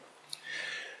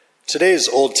Today's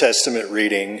Old Testament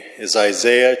reading is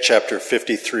Isaiah chapter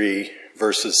 53,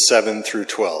 verses 7 through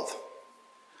 12.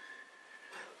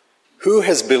 Who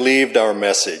has believed our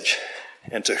message,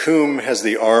 and to whom has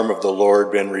the arm of the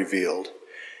Lord been revealed?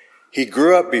 He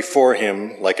grew up before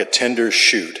him like a tender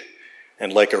shoot,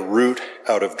 and like a root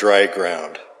out of dry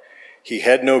ground. He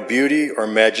had no beauty or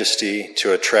majesty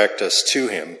to attract us to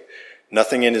him,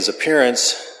 nothing in his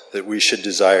appearance that we should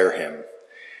desire him.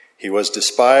 He was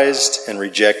despised and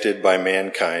rejected by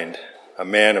mankind, a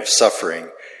man of suffering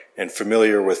and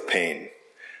familiar with pain.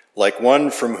 Like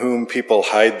one from whom people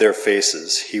hide their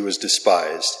faces, he was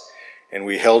despised, and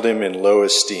we held him in low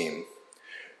esteem.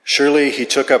 Surely he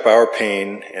took up our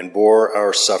pain and bore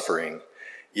our suffering,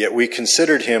 yet we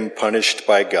considered him punished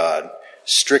by God,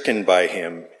 stricken by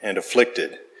him and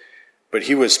afflicted. But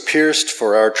he was pierced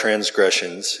for our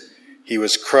transgressions, he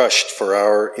was crushed for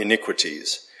our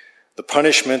iniquities. The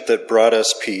punishment that brought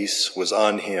us peace was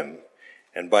on him,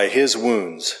 and by his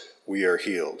wounds we are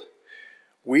healed.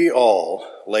 We all,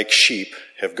 like sheep,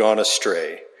 have gone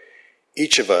astray.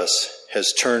 Each of us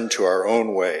has turned to our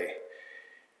own way,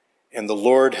 and the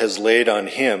Lord has laid on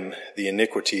him the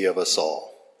iniquity of us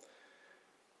all.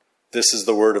 This is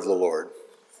the word of the Lord.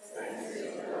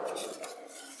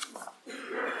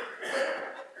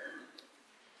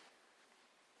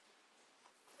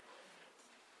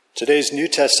 Today's New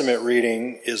Testament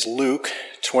reading is Luke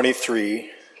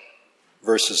 23,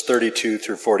 verses 32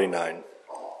 through 49.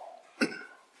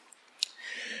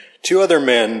 Two other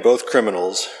men, both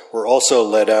criminals, were also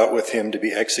led out with him to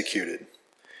be executed.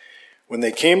 When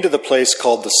they came to the place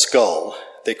called the Skull,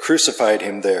 they crucified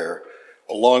him there,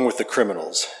 along with the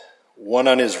criminals, one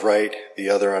on his right, the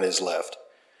other on his left.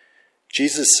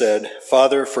 Jesus said,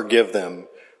 "Father, forgive them,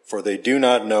 for they do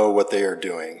not know what they are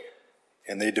doing."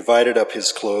 And they divided up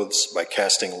his clothes by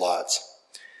casting lots.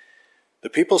 The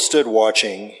people stood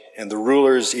watching, and the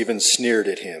rulers even sneered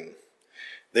at him.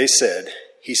 They said,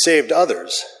 "He saved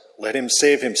others. Let him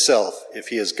save himself if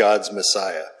he is God's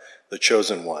Messiah, the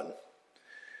chosen one."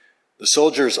 The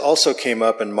soldiers also came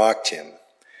up and mocked him.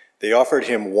 They offered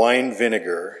him wine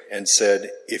vinegar and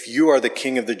said, "If you are the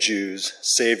king of the Jews,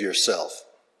 save yourself."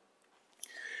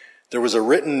 There was a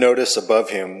written notice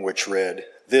above him which read,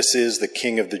 "This is the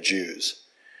King of the Jews."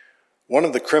 One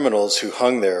of the criminals who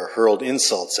hung there hurled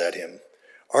insults at him.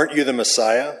 "Aren't you the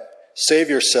Messiah? Save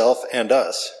yourself and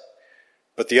us."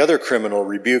 But the other criminal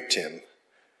rebuked him.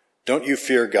 "Don't you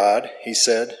fear God," he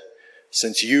said,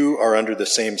 "since you are under the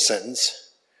same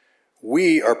sentence?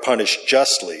 We are punished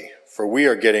justly, for we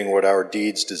are getting what our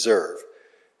deeds deserve.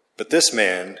 But this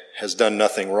man has done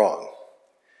nothing wrong."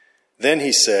 Then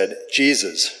he said,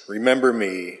 "Jesus, remember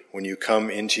me when you come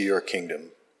into your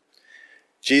kingdom."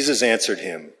 Jesus answered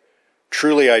him,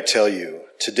 "Truly I tell you,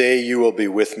 today you will be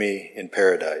with me in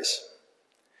paradise."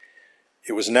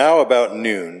 It was now about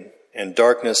noon, and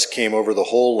darkness came over the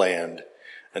whole land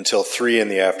until 3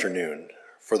 p.m,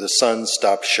 for the sun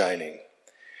stopped shining.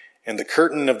 And the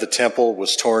curtain of the temple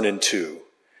was torn in two.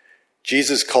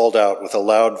 Jesus called out with a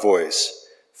loud voice,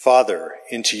 "Father,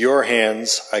 into your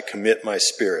hands I commit my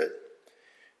spirit."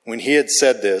 When he had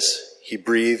said this, he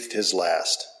breathed his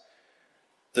last.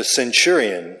 The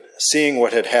centurion, seeing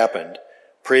what had happened,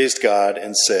 praised God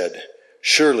and said,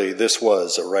 "Surely this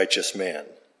was a righteous man."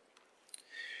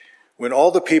 When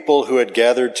all the people who had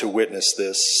gathered to witness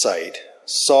this sight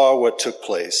saw what took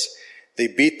place, they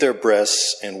beat their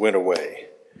breasts and went away.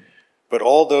 But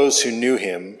all those who knew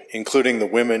him, including the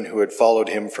women who had followed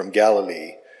him from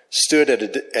Galilee, stood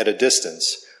at a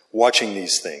distance, watching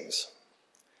these things.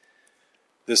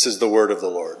 This is the word of the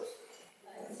Lord.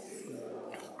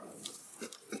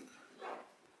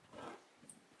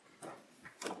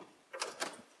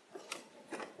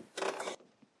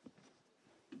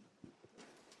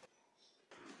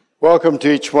 Welcome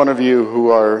to each one of you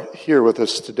who are here with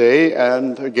us today,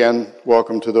 and again,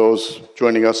 welcome to those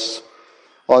joining us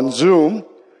on Zoom.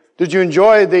 Did you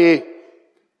enjoy the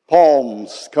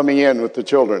palms coming in with the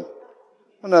children?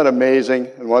 Isn't that amazing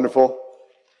and wonderful?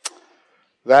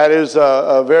 That is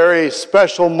a very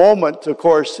special moment, of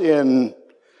course, in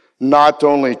not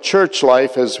only church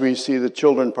life as we see the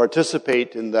children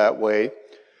participate in that way,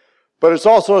 but it's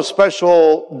also a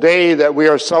special day that we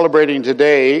are celebrating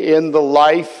today in the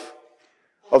life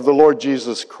of the Lord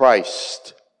Jesus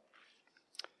Christ.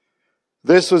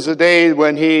 This was a day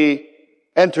when he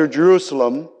entered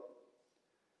Jerusalem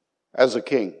as a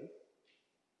king.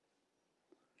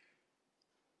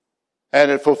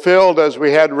 And it fulfilled, as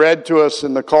we had read to us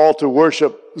in the call to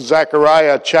worship,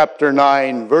 Zechariah chapter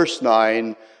 9, verse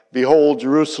 9, "Behold,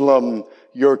 Jerusalem,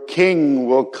 your king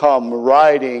will come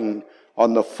riding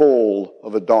on the foal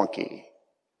of a donkey."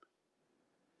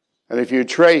 And if you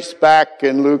trace back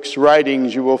in Luke's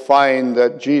writings, you will find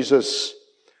that Jesus,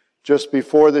 just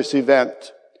before this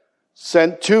event,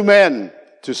 sent 2 men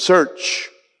to search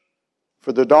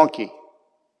for the donkey.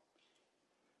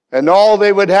 And all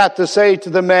they would have to say to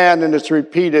the man, and it's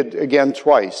repeated again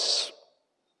twice,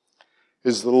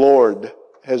 is the Lord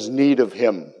has need of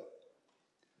him.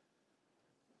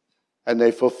 And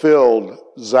they fulfilled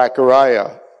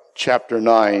Zechariah chapter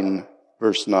 9,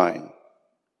 verse 9.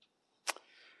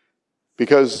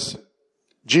 Because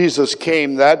Jesus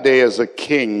came that day as a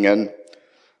king, and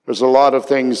there's a lot of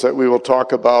things that we will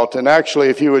talk about. And actually,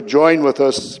 if you would join with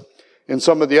us in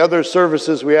some of the other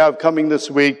services we have coming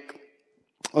this week,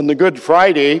 on the Good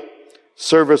Friday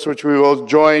service, which we will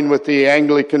join with the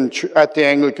at the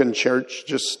Anglican Church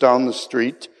just down the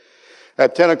street,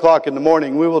 at 10 o'clock in the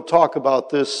morning, we will talk about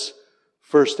this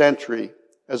first entry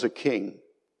as a king.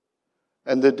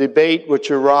 And the debate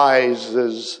which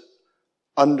arises,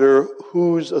 under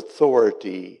whose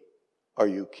authority are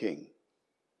you king?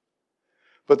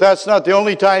 But that's not the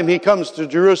only time he comes to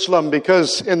Jerusalem,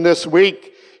 because in this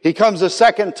week he comes a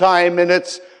second time, and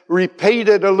it's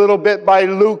repeated a little bit by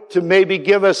Luke to maybe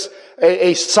give us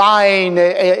a sign,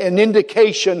 an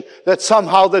indication that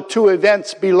somehow the 2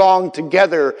 events belong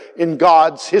together in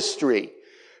God's history.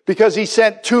 Because he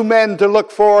sent 2 men to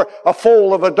look for a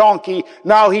foal of a donkey,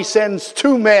 now he sends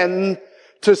 2 men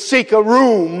to seek a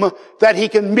room that he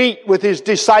can meet with his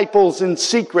disciples in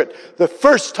secret. The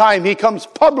first time he comes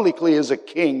publicly as a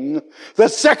king. The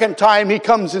second time he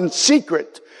comes in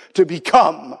secret to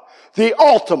become the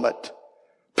ultimate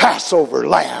Passover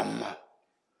lamb.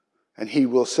 And he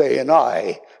will say, and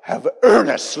I have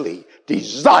earnestly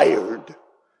desired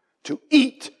to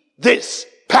eat this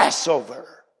Passover,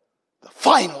 the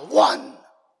final one,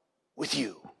 with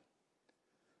you.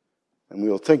 And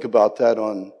we'll think about that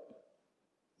on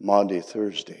Maundy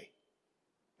Thursday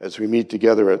as we meet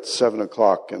together at 7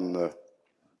 o'clock in the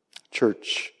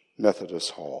Church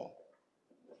Methodist Hall.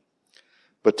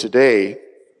 But today,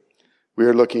 we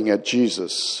are looking at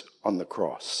Jesus on the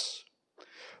cross.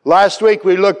 Last week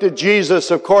we looked at Jesus,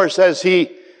 of course, as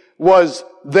he was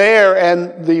there,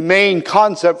 and the main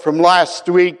concept from last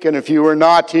week, and if you were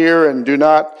not here and did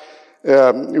not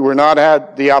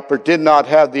have the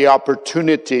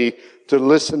opportunity to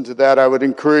listen to that, I would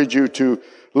encourage you to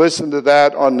listen to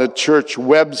that on the church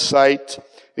website.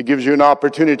 It gives you an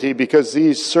opportunity, because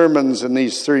these sermons in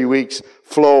these 3 weeks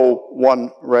flow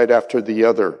one right after the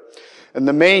other. And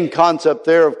the main concept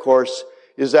there, of course,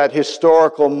 is that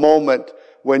historical moment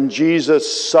when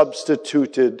Jesus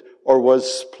substituted or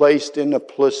was placed in a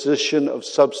position of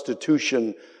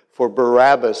substitution for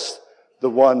Barabbas, the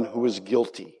one who was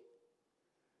guilty.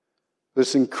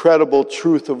 This incredible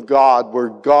truth of God, where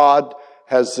God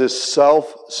has this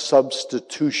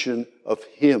self-substitution of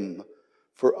him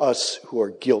for us who are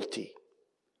guilty.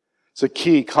 It's a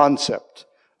key concept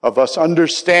of us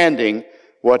understanding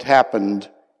what happened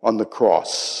on the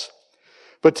cross.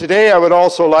 But today I would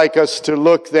also like us to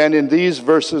look then in these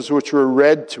verses which were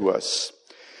read to us.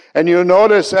 And you'll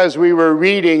notice as we were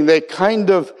reading, they kind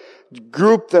of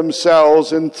group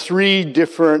themselves in 3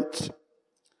 different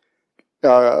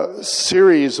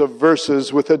series of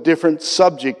verses with a different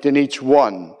subject in each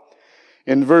one.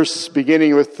 In verse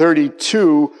beginning with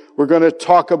 32, we're going to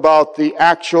talk about the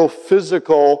actual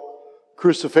physical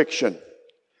crucifixion.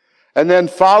 And then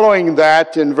following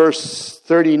that, in verse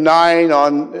 39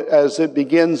 on, as it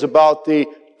begins about the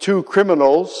 2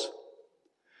 criminals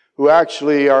who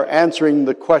actually are answering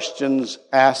the questions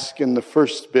asked in the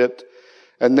first bit,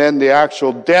 and then the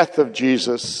actual death of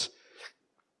Jesus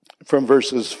from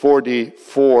verses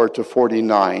 44 to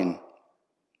 49.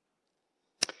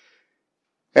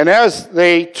 And as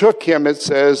they took him, it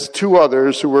says, 2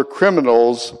 others who were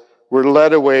criminals were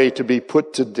led away to be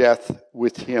put to death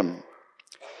with him.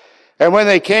 And when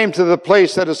they came to the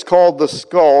place that is called the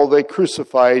Skull, they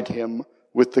crucified him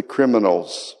with the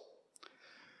criminals.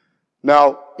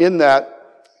 Now, in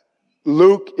that,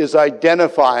 Luke is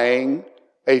identifying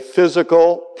a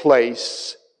physical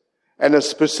place and a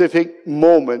specific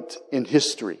moment in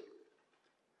history.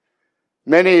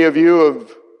 Many of you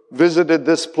have visited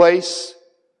this place.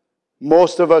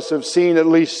 Most of us have seen at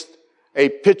least a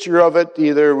picture of it.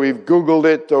 Either we've Googled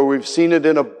it or we've seen it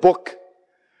in a book.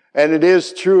 And it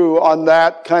is true, on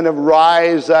that kind of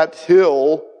rise, that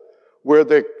hill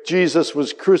where Jesus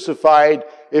was crucified,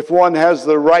 if one has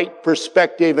the right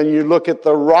perspective and you look at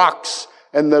the rocks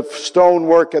and the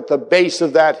stonework at the base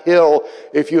of that hill,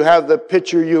 if you have the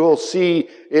picture, you will see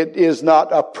it is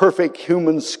not a perfect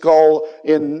human skull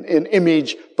in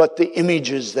image, but the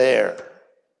image is there.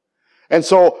 And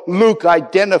so Luke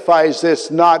identifies this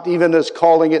not even as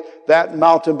calling it that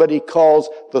mountain, but he calls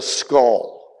the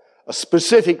skull, a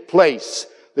specific place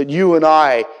that you and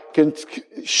I can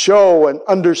show and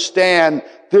understand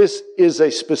this is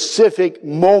a specific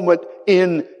moment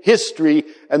in history,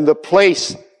 and the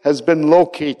place has been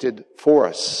located for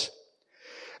us.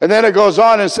 And then it goes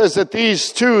on and says that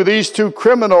these two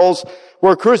criminals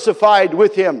were crucified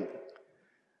with him.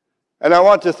 And I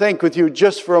want to think with you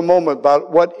just for a moment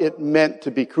about what it meant to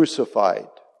be crucified.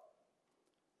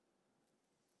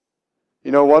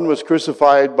 You know, one was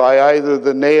crucified by either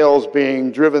the nails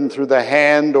being driven through the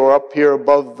hand or up here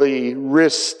above the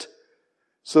wrist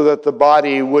so that the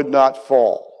body would not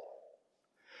fall.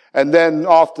 And then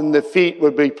often the feet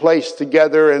would be placed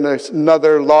together and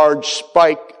another large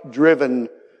spike driven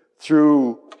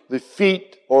through the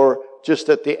feet or just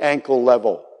at the ankle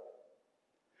level.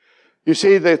 You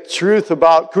see, the truth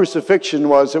about crucifixion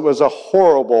was it was a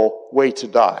horrible way to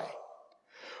die.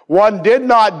 One did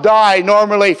not die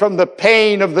normally from the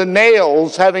pain of the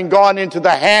nails having gone into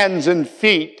the hands and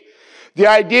feet. The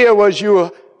idea was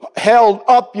you held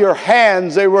up your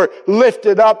hands. They were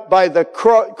lifted up by the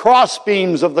cross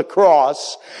beams of the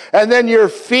cross. And then your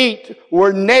feet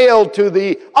were nailed to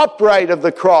the upright of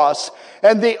the cross.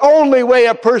 And the only way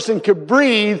a person could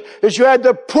breathe is you had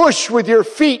to push with your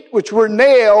feet, which were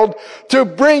nailed, to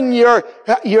bring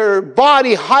your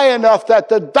body high enough that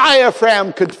the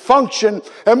diaphragm could function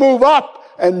and move up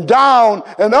and down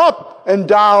and up and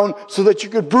down so that you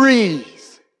could breathe.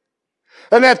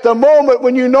 And at the moment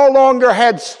when you no longer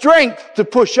had strength to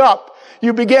push up,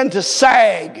 you began to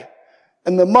sag,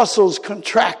 and the muscles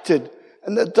contracted,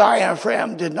 and the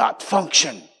diaphragm did not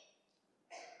function.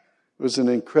 It was an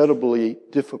incredibly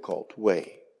difficult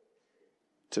way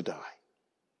to die.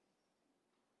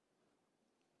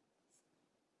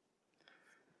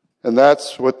 And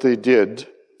that's what they did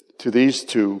to these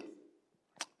two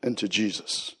and to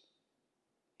Jesus.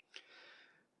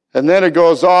 And then it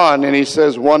goes on, and he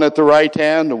says, one at the right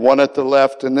hand, one at the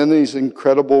left, and then these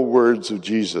incredible words of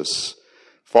Jesus.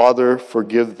 Father,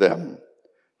 forgive them,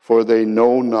 for they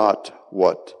know not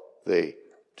what they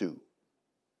do.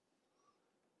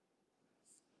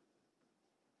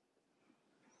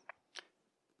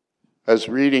 As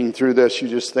reading through this, you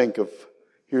just think of,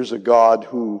 here's a God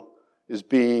who is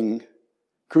being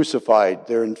crucified.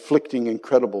 They're inflicting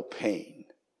incredible pain.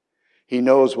 He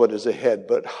knows what is ahead,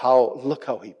 but look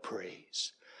how he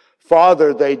prays.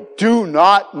 Father, they do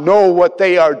not know what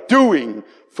they are doing.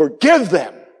 Forgive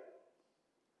them.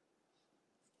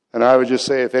 And I would just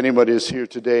say, if anybody is here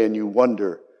today and you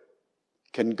wonder,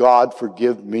 can God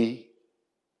forgive me?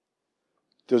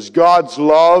 Does God's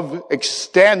love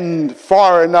extend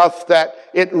far enough that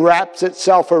it wraps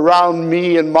itself around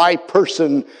me and my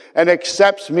person and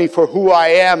accepts me for who I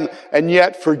am and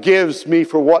yet forgives me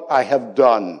for what I have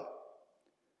done?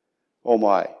 Oh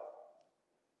my.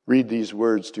 Read these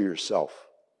words to yourself.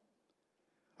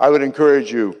 I would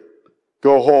encourage you,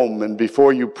 go home and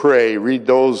before you pray, read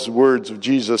those words of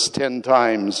Jesus 10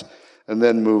 times and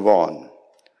then move on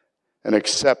and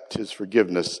accept his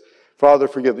forgiveness. Father,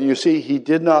 forgive them. You see, he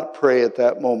did not pray at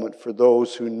that moment for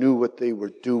those who knew what they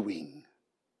were doing.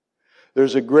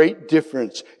 There's a great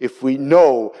difference if we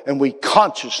know and we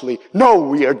consciously know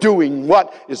we are doing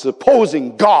what is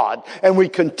opposing God and we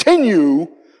continue.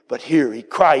 But here he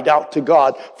cried out to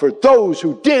God for those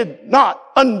who did not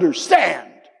understand.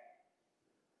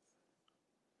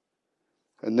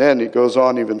 And then it goes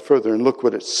on even further, and look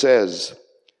what it says.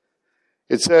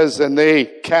 It says, and they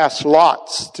cast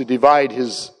lots to divide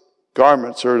his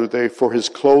garments, or for his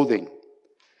clothing.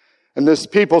 And this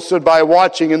people stood by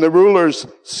watching, and the rulers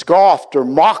scoffed or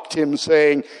mocked him,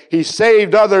 saying, he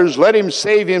saved others, let him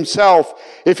save himself.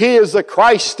 If he is the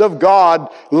Christ of God,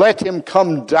 let him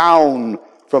come down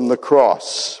from the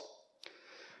cross.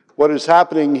 What is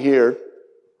happening here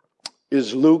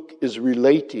is Luke is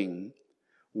relating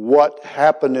what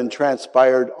happened and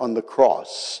transpired on the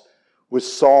cross with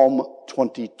Psalm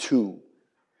 22.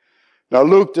 Now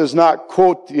Luke does not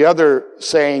quote the other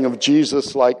saying of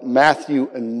Jesus like Matthew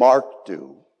and Mark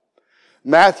do.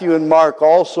 Matthew and Mark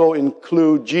also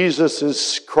include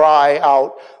Jesus' cry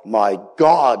out, my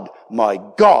God,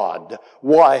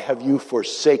 why have you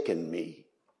forsaken me?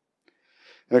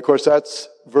 And of course, that's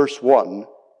verse 1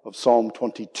 of Psalm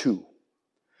 22.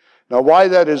 Now, why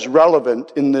that is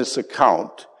relevant in this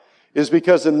account is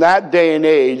because in that day and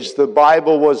age, the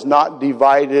Bible was not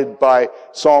divided by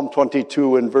Psalm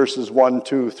 22 in verses 1,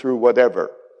 2 through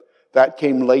whatever. That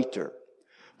came later.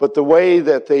 But the way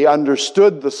that they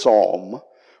understood the psalm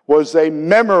was they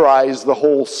memorized the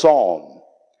whole psalm.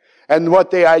 And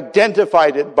what they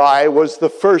identified it by was the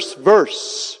first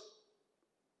verse.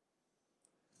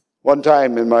 One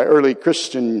time in my early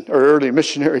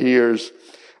missionary years,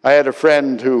 I had a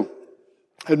friend who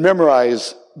had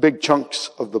memorized big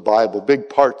chunks of the Bible, big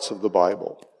parts of the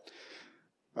Bible.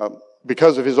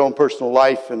 Because of his own personal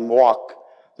life and walk,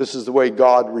 this is the way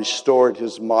God restored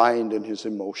his mind and his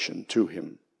emotion to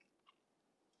him.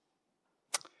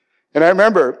 And I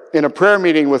remember in a prayer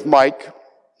meeting with Mike,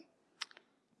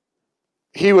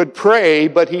 he would pray,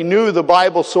 but he knew the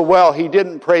Bible so well, he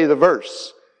didn't pray the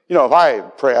verse. You know, if I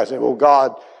pray, I say, well,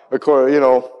 God, if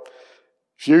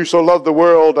you so love the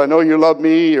world, I know you love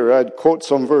me, or I'd quote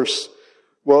some verse.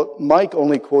 Well, Mike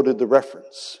only quoted the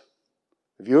reference.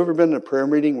 Have you ever been in a prayer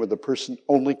meeting where the person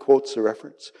only quotes the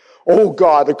reference? Oh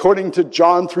God, according to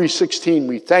John 3:16,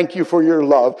 we thank you for your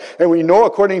love. And we know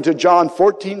according to John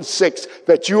 14:6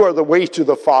 that you are the way to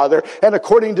the Father. And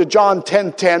according to John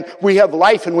 10:10, we have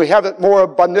life and we have it more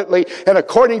abundantly. And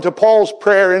according to Paul's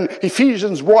prayer in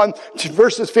Ephesians 1,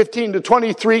 verses 15 to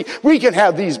 23, we can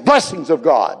have these blessings of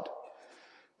God.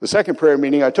 The second prayer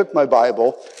meeting, I took my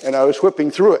Bible and I was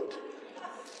whipping through it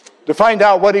to find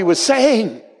out what he was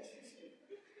saying.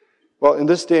 Well, in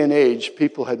this day and age,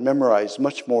 people had memorized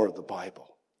much more of the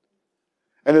Bible.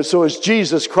 And so as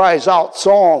Jesus cries out,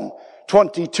 Psalm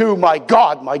 22, my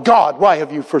God, why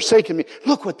have you forsaken me?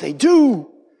 Look what they do.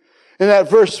 In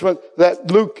that verse that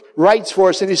Luke writes for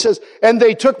us, and he says, and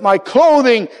they took my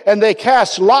clothing and they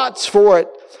cast lots for it.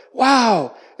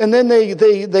 Wow. And then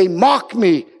they mocked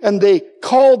me and they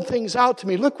called things out to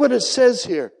me. Look what it says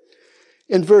here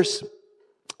in verse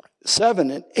 7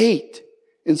 and 8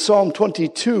 in Psalm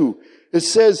 22. It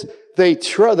says,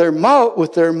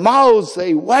 with their mouths,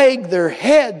 they wag their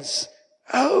heads.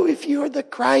 Oh, if you are the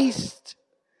Christ.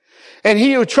 And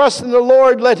he who trusts in the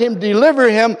Lord, let him deliver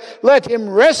him. Let him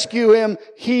rescue him,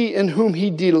 he in whom he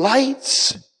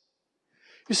delights.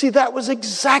 You see, that was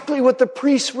exactly what the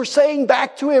priests were saying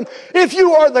back to him. If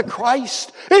you are the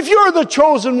Christ, if you're the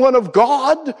chosen one of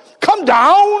God, come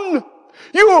down.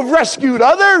 You have rescued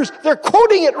others. They're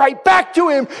quoting it right back to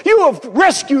him. You have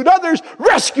rescued others.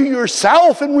 Rescue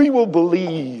yourself and we will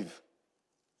believe.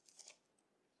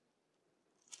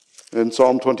 And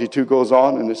Psalm 22 goes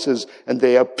on and it says, and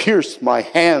they have pierced my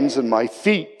hands and my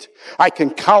feet. I can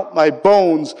count my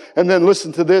bones. And then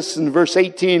listen to this in verse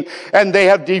 18. And they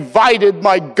have divided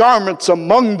my garments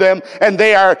among them, and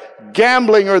they are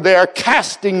gambling, or they are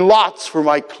casting lots for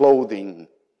my clothing.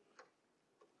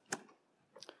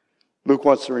 Luke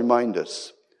wants to remind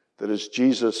us that as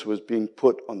Jesus was being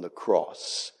put on the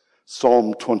cross,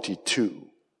 Psalm 22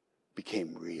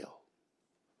 became real.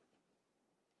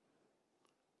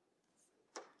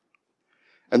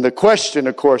 And the question,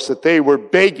 of course, that they were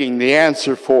begging the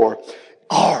answer for,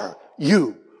 are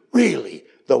you really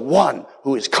the one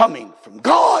who is coming from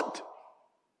God?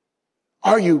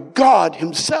 Are you God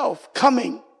himself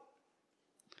coming?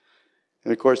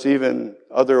 And of course, even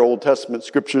other Old Testament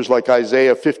scriptures like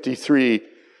Isaiah 53,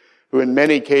 who in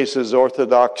many cases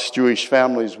Orthodox Jewish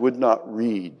families would not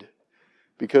read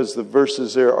because the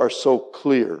verses there are so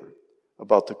clear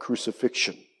about the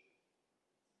crucifixion.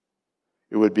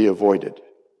 It would be avoided.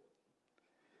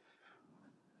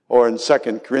 Or in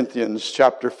 2 Corinthians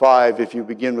chapter 5, if you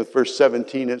begin with verse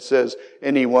 17, it says,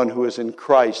 anyone who is in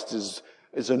Christ is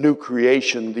a new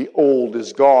creation. The old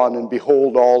is gone, and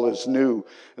behold, all is new.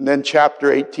 And then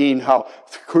chapter 18, how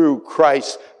through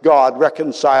Christ, God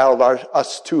reconciled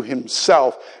us to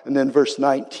himself. And then verse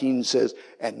 19 says,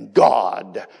 and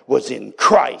God was in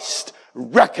Christ,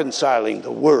 reconciling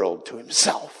the world to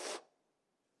himself.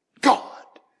 God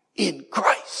in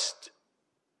Christ.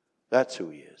 That's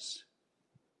who he is.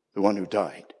 The one who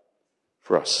died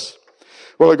for us.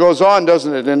 Well, it goes on,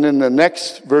 doesn't it? And in the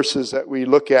next verses that we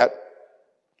look at,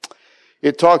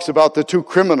 it talks about the two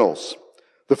criminals.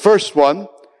 The first one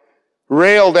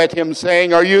railed at him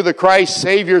saying, are you the Christ?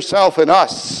 Save yourself and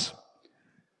us.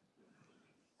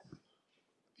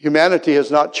 Humanity has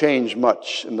not changed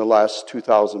much in the last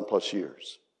 2,000 plus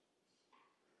years.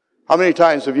 How many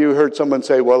times have you heard someone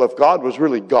say, well, if God was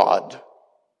really God,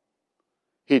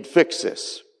 he'd fix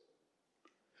this.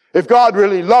 If God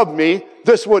really loved me,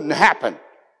 this wouldn't happen.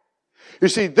 You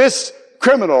see, this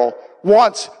criminal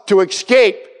wants to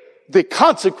escape the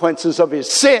consequences of his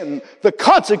sin, the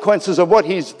consequences of what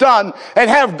he's done, and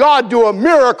have God do a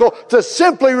miracle to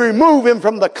simply remove him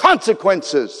from the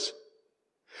consequences.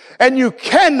 And you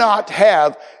cannot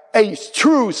have a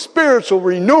true spiritual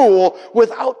renewal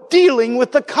without dealing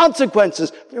with the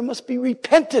consequences. There must be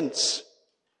repentance.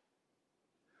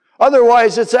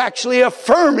 Otherwise, it's actually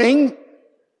affirming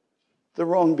the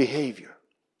wrong behavior.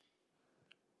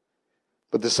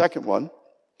 But the second one,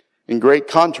 in great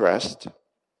contrast,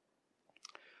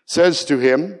 says to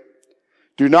him,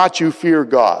 Do not you fear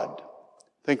God?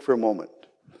 Think for a moment.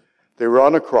 They were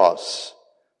on a cross.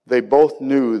 They both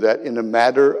knew that in a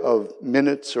matter of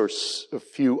minutes or a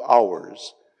few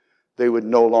hours, they would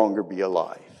no longer be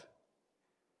alive.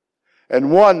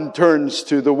 And one turns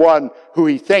to the one who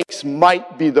he thinks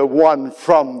might be the one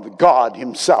from God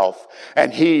himself.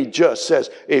 And he just says,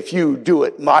 if you do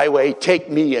it my way, take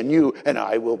me and you, and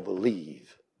I will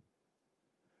believe.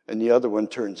 And the other one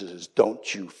turns and says,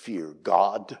 don't you fear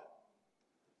God?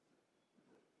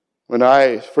 When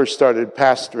I first started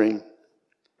pastoring,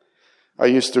 I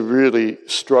used to really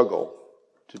struggle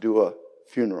to do a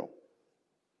funeral.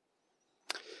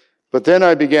 But then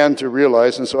I began to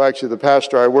realize, and so actually the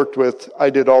pastor I worked with, I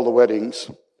did all the weddings,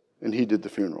 and he did the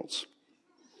funerals.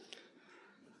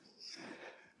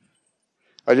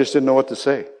 I just didn't know what to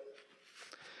say.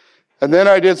 And then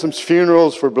I did some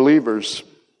funerals for believers.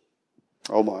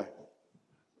 Oh my.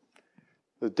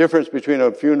 The difference between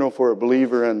a funeral for a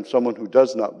believer and someone who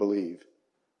does not believe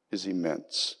is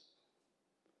immense.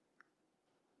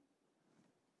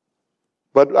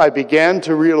 But I began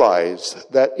to realize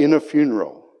that in a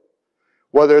funeral,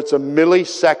 whether it's a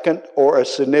millisecond or a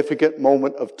significant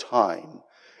moment of time,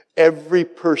 every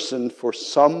person for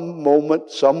some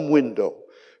moment, some window,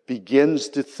 begins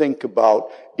to think about,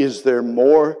 is there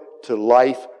more to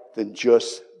life than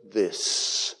just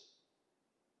this?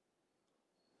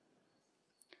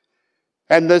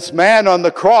 And this man on the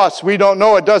cross, we don't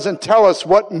know. It doesn't tell us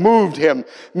what moved him.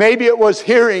 Maybe it was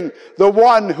hearing the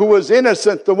one who was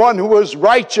innocent, the one who was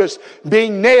righteous,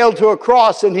 being nailed to a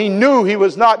cross, and he knew he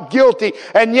was not guilty,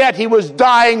 and yet he was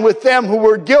dying with them who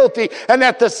were guilty, and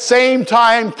at the same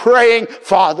time praying,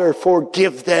 Father,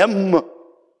 forgive them.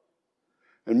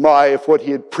 And my, if what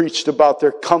he had preached about,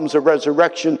 there comes a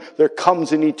resurrection, there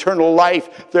comes an eternal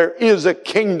life, there is a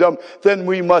kingdom, then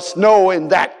we must know in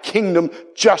that kingdom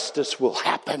justice will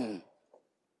happen.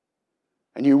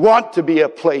 And you want to be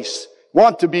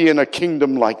want to be in a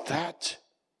kingdom like that.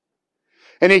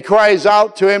 And he cries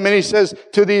out to him and he says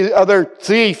to the other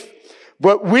thief,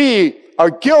 but we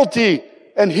are guilty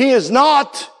and he is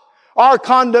not. Our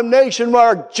condemnation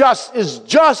is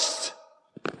just.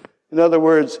 In other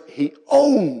words, he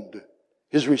owned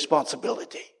his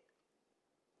responsibility.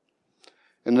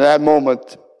 In that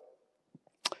moment,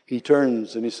 he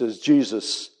turns and he says,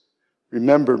 Jesus,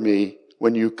 remember me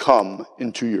when you come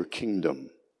into your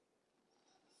kingdom.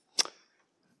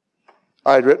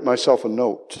 I had written myself a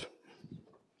note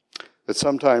that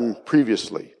sometime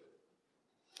previously,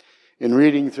 in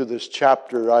reading through this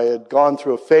chapter, I had gone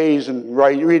through a phase in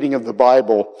reading of the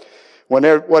Bible.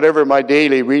 Whatever my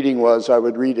daily reading was, I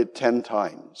would read it 10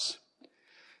 times.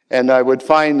 And I would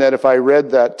find that if I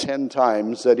read that 10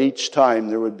 times, that each time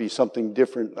there would be something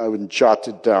different. I would jot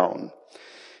it down.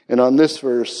 And on this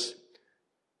verse,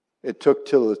 it took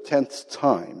till the 10th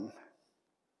time.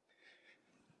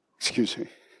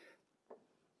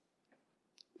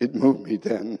 It moved me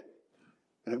then,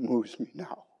 and it moves me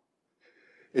now.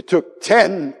 It took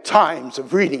 10 times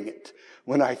of reading it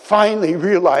when I finally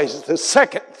realized the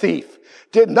second thief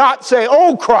did not say,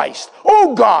 oh Christ,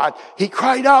 oh God. He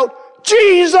cried out,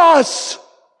 Jesus!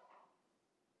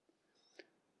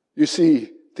 You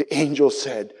see, the angel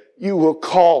said, you will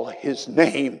call his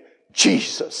name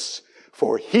Jesus,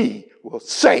 for he will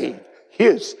save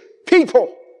his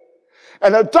people.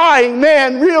 And a dying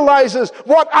man realizes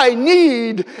what I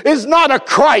need is not a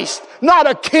Christ, not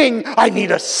a king. I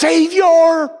need a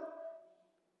Savior.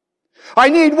 I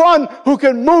need one who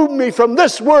can move me from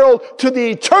this world to the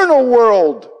eternal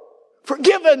world,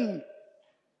 forgiven.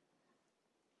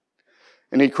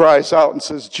 And he cries out and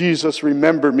says, Jesus,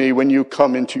 remember me when you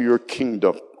come into your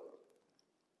kingdom.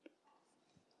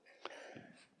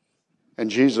 And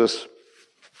Jesus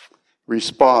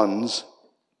responds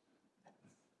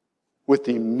with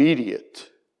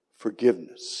immediate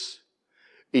forgiveness,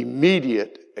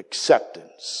 immediate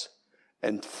acceptance,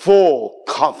 and full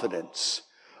confidence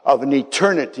of an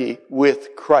eternity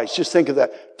with Christ. Just think of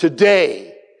that.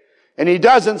 Today. And he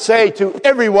doesn't say to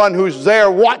everyone who's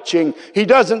there watching, he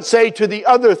doesn't say to the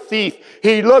other thief,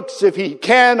 he looks if he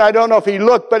can, I don't know if he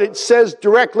looked, but it says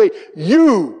directly,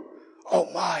 you.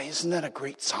 Oh my, isn't that a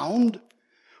great sound?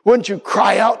 Wouldn't you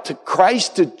cry out to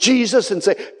Christ, to Jesus, and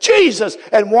say, Jesus,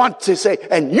 and want to say,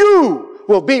 and you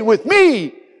will be with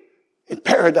me in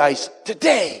paradise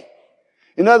today.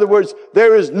 In other words,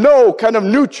 there is no kind of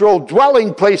neutral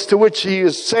dwelling place to which he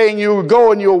is saying you will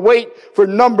go and you'll wait for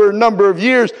number of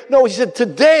years. No, he said,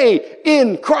 today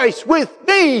in Christ with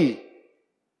me.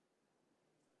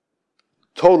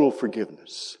 Total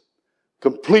forgiveness,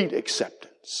 complete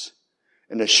acceptance,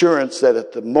 an assurance that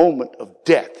at the moment of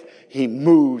death, he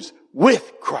moves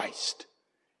with Christ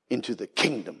into the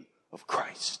kingdom of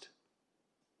Christ.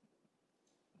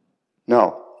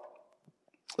 Now,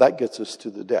 that gets us to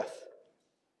the death.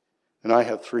 And I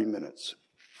have 3 minutes.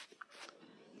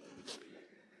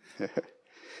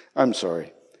 I'm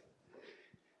sorry.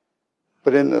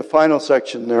 But in the final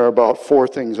section, there are about 4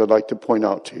 things I'd like to point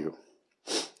out to you.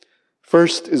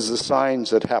 First is the signs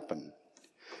that happen.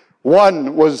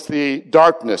 One was the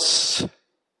darkness.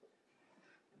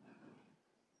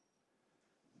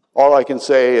 All I can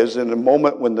say is in a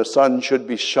moment when the sun should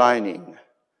be shining,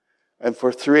 and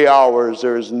for 3 hours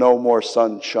there is no more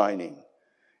sun shining,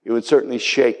 it would certainly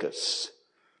shake us.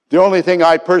 The only thing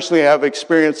I personally have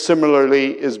experienced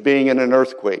similarly is being in an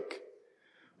earthquake.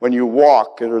 When you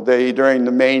walk, or during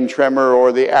the main tremor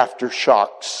or the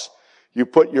aftershocks, you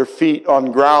put your feet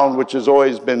on ground which has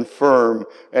always been firm,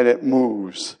 and it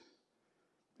moves.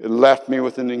 It left me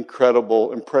with an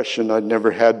incredible impression I'd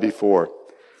never had before.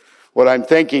 What I'm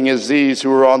thinking is these who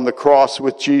were on the cross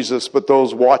with Jesus, but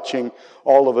those watching,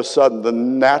 all of a sudden, the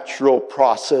natural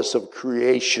process of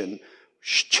creation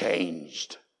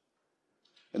changed.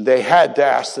 And they had to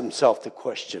ask themselves the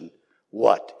question,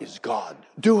 what is God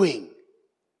doing?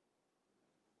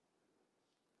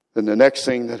 Then the next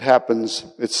thing that happens,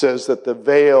 it says that the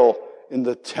veil in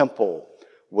the temple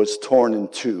was torn in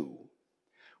two.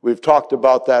 We've talked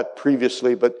about that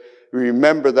previously, but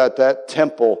remember that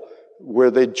temple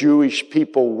where the Jewish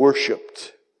people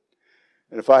worshipped.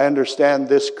 And if I understand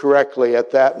this correctly,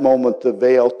 at that moment the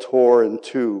veil tore in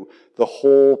two. The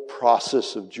whole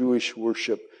process of Jewish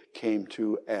worship came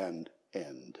to an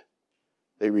end.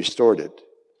 They restored it.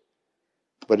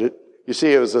 But you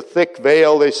see, it was a thick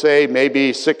veil, they say,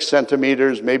 maybe 6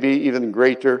 centimeters, maybe even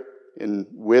greater in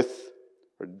width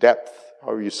or depth,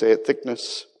 however you say it,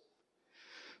 thickness.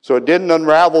 So it didn't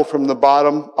unravel from the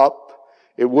bottom up.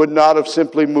 It would not have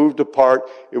simply moved apart.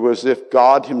 It was as if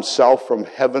God himself from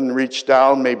heaven reached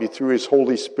down, maybe through his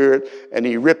Holy Spirit, and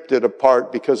he ripped it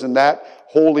apart, because in that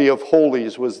Holy of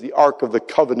Holies was the Ark of the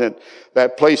Covenant,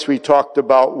 that place we talked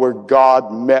about where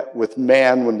God met with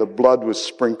man when the blood was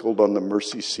sprinkled on the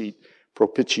mercy seat,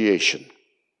 propitiation.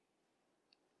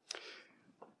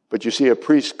 But you see, a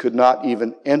priest could not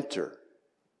even enter,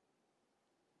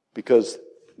 because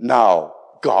now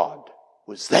God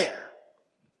was there.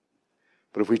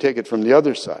 But if we take it from the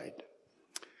other side,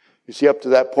 you see, up to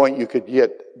that point you could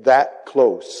get that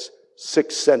close,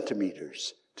 6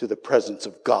 centimeters to the presence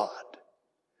of God.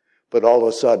 But all of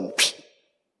a sudden,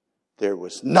 there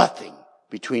was nothing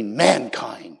between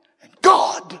mankind and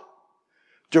God.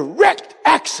 Direct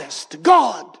access to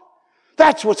God.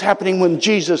 That's what's happening when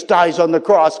Jesus dies on the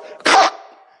cross.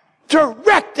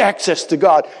 Direct access to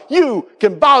God. You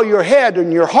can bow your head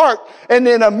and your heart and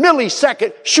in a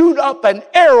millisecond shoot up an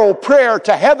arrow prayer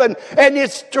to heaven, and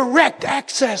it's direct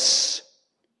access.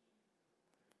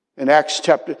 In Acts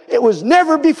chapter, it was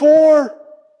never before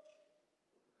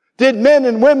did men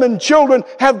and women, children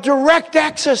have direct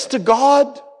access to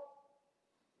God.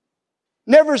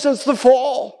 Never since the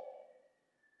fall.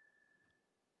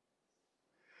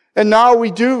 And now we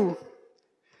do.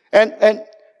 And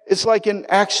it's like in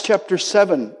Acts chapter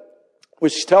 7,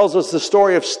 which tells us the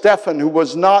story of Stephen, who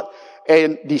was not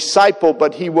a disciple,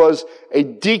 but he was a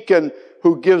deacon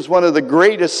who gives one of the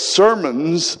greatest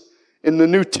sermons in the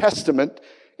New Testament.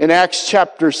 In Acts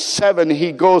chapter 7,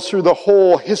 he goes through the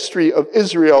whole history of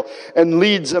Israel and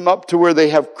leads them up to where they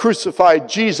have crucified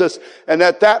Jesus. And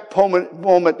at that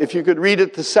moment, if you could read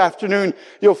it this afternoon,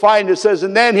 you'll find it says,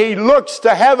 and then he looks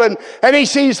to heaven and he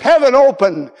sees heaven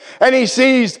open and he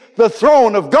sees the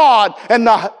throne of God and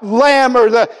the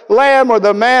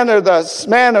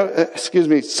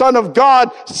Son of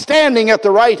God standing at the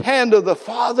right hand of the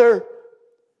Father.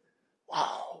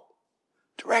 Wow.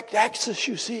 Direct access,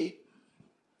 you see.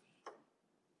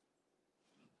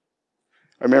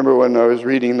 I remember when I was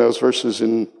reading those verses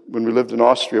when we lived in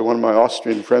Austria, one of my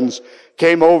Austrian friends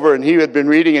came over and he had been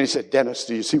reading and he said, Dennis,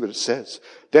 do you see what it says?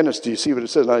 Dennis, do you see what it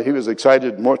says? And he was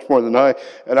excited much more than I,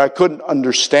 and I couldn't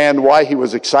understand why he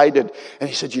was excited.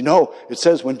 And he said, it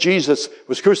says when Jesus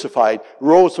was crucified,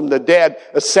 rose from the dead,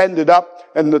 ascended up,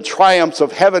 and the triumphs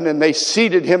of heaven, and they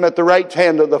seated him at the right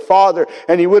hand of the Father,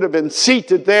 and he would have been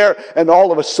seated there, and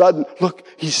all of a sudden, look,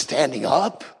 he's standing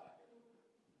up.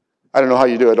 I don't know how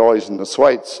you do it always in the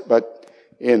Schweiz, but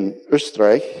in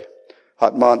Österreich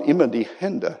hat man immer die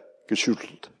Hände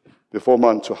geschüttelt, bevor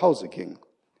man zu Hause ging.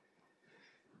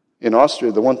 In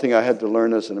Austria, the one thing I had to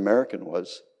learn as an American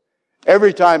was,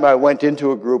 every time I went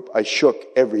into a group, I shook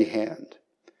every hand.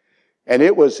 And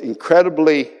it was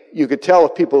incredibly, you could tell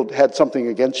if people had something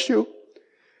against you.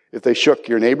 If they shook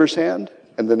your neighbor's hand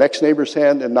and the next neighbor's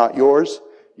hand and not yours,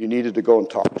 you needed to go and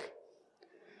talk.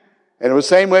 And it was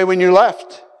the same way when you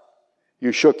left.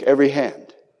 You shook every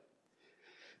hand.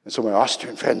 And so my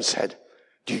Austrian friend said,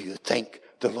 do you think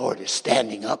the Lord is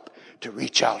standing up to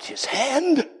reach out his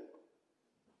hand?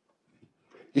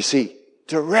 You see,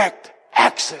 direct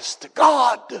access to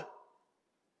God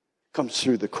comes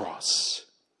through the cross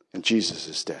and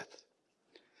Jesus' death.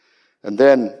 And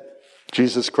then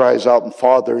Jesus cries out, and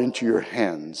Father, into your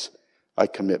hands I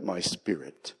commit my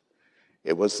spirit.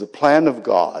 It was the plan of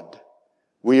God.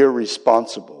 We are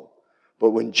responsible.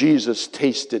 But when Jesus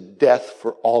tasted death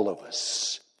for all of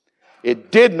us,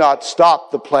 it did not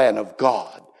stop the plan of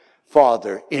God.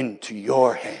 Father, into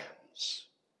your hands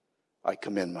I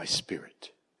commend my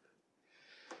spirit.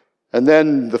 And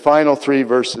then the final 3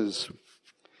 verses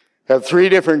have 3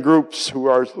 different groups who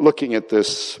are looking at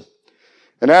this.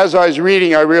 And as I was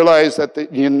reading, I realized that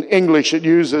in English it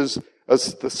uses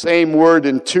the same word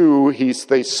in 2.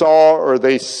 They saw or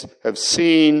they have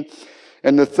seen.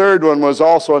 And the third one was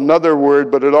also another word,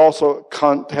 but it also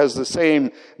has the same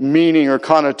meaning or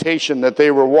connotation, that they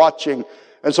were watching.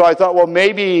 And so I thought, well,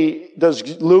 maybe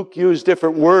does Luke use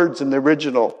different words in the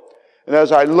original? And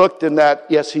as I looked in that,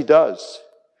 yes, he does.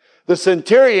 The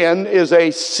centurion is a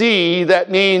see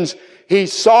that means he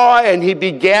saw and he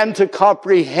began to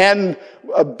comprehend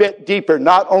a bit deeper,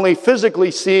 not only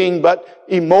physically seeing, but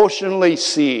emotionally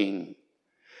seeing.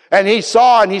 And he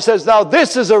saw and he says, now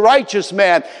this is a righteous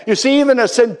man. You see, even a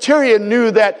centurion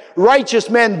knew that righteous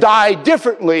men die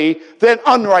differently than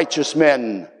unrighteous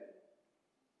men.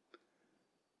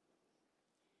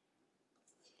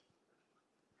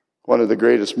 One of the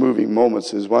greatest moving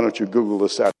moments is, why don't you Google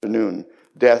this afternoon,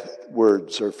 death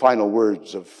words or final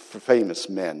words of famous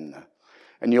men.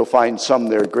 And you'll find some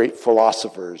there, great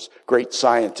philosophers, great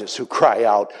scientists who cry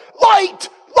out, light,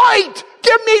 light,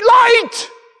 give me light.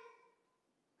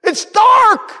 It's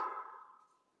dark.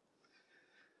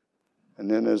 And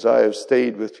then as I have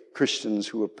stayed with Christians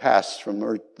who have passed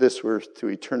from this earth to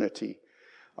eternity,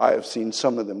 I have seen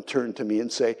some of them turn to me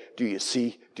and say, do you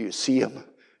see him?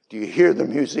 Do you hear the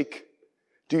music?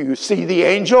 Do you see the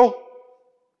angel?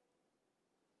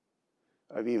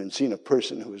 I've even seen a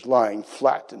person who is lying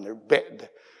flat in their bed,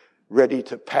 ready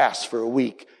to pass for a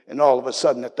week, and all of a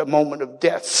sudden at the moment of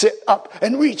death, sit up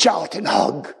and reach out and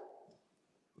hug.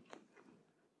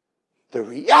 The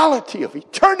reality of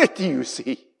eternity, you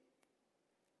see.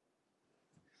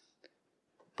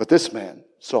 But this man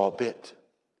saw a bit.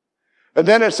 And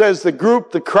then it says the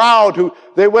crowd,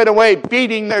 they went away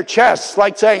beating their chests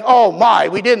like saying, oh my,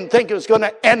 we didn't think it was going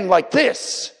to end like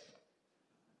this.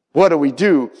 What do we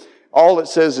do? All it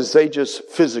says is they just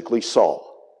physically saw.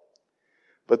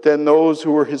 But then those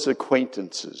who were his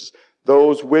acquaintances,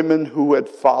 those women who had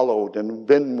followed and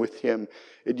been with him,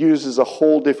 it uses a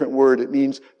whole different word. It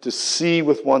means to see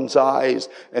with one's eyes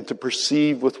and to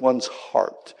perceive with one's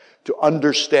heart, to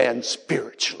understand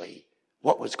spiritually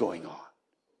what was going on.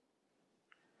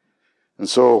 And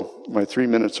so my 3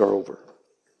 minutes are over.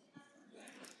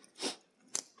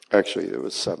 Actually, it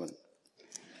was 7.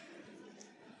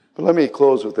 But let me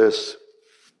close with this.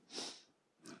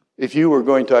 If you were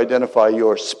going to identify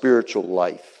your spiritual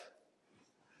life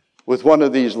with one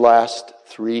of these last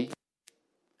 3,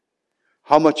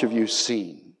 how much have you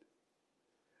seen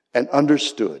and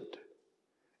understood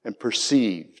and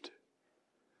perceived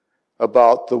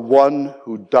about the one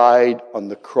who died on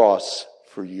the cross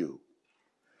for you?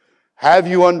 Have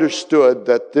you understood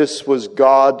that this was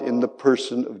God in the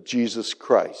person of Jesus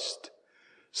Christ,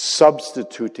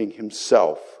 substituting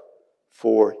himself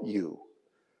for you?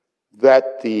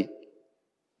 That the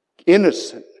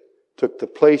innocent took the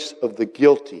place of the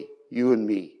guilty, you and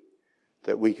me,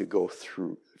 that we could go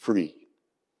through free.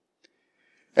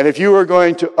 And if you were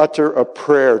going to utter a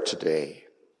prayer today,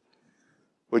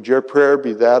 would your prayer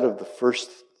be that of the first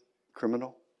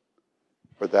criminal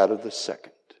or that of the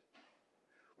second?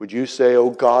 Would you say, oh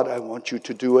God, I want you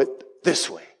to do it this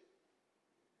way?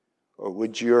 Or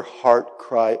would your heart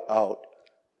cry out,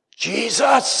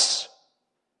 Jesus,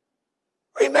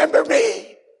 remember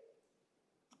me?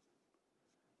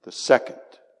 The second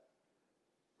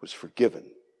was forgiven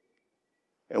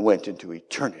and went into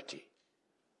eternity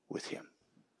with him.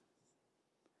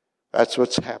 That's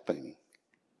what's happening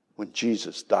when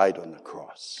Jesus died on the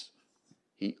cross.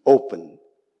 He opened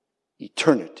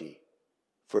eternity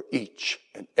for each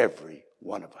and every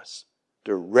one of us.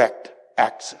 Direct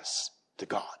access to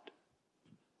God.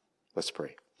 Let's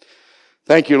pray.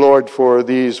 Thank you, Lord, for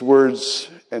these words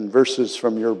and verses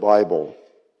from your Bible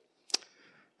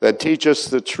that teach us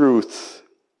the truth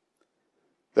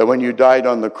that when you died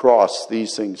on the cross,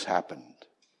 these things happened.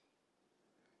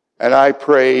 And I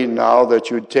pray now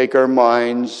that you'd take our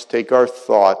minds, take our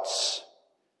thoughts,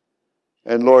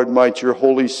 And Lord, might your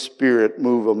Holy Spirit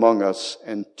move among us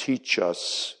and teach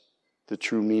us the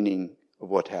true meaning of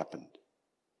what happened.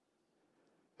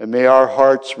 And may our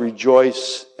hearts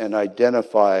rejoice and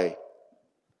identify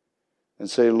and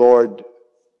say, Lord,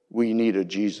 we need a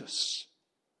Jesus,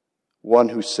 one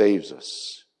who saves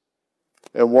us,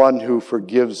 and one who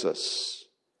forgives us,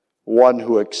 one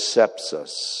who accepts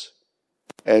us,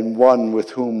 and one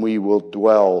with whom we will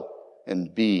dwell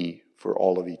and be for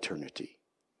all of eternity.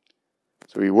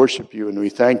 So we worship you and we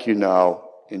thank you now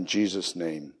in Jesus'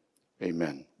 name.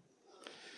 Amen.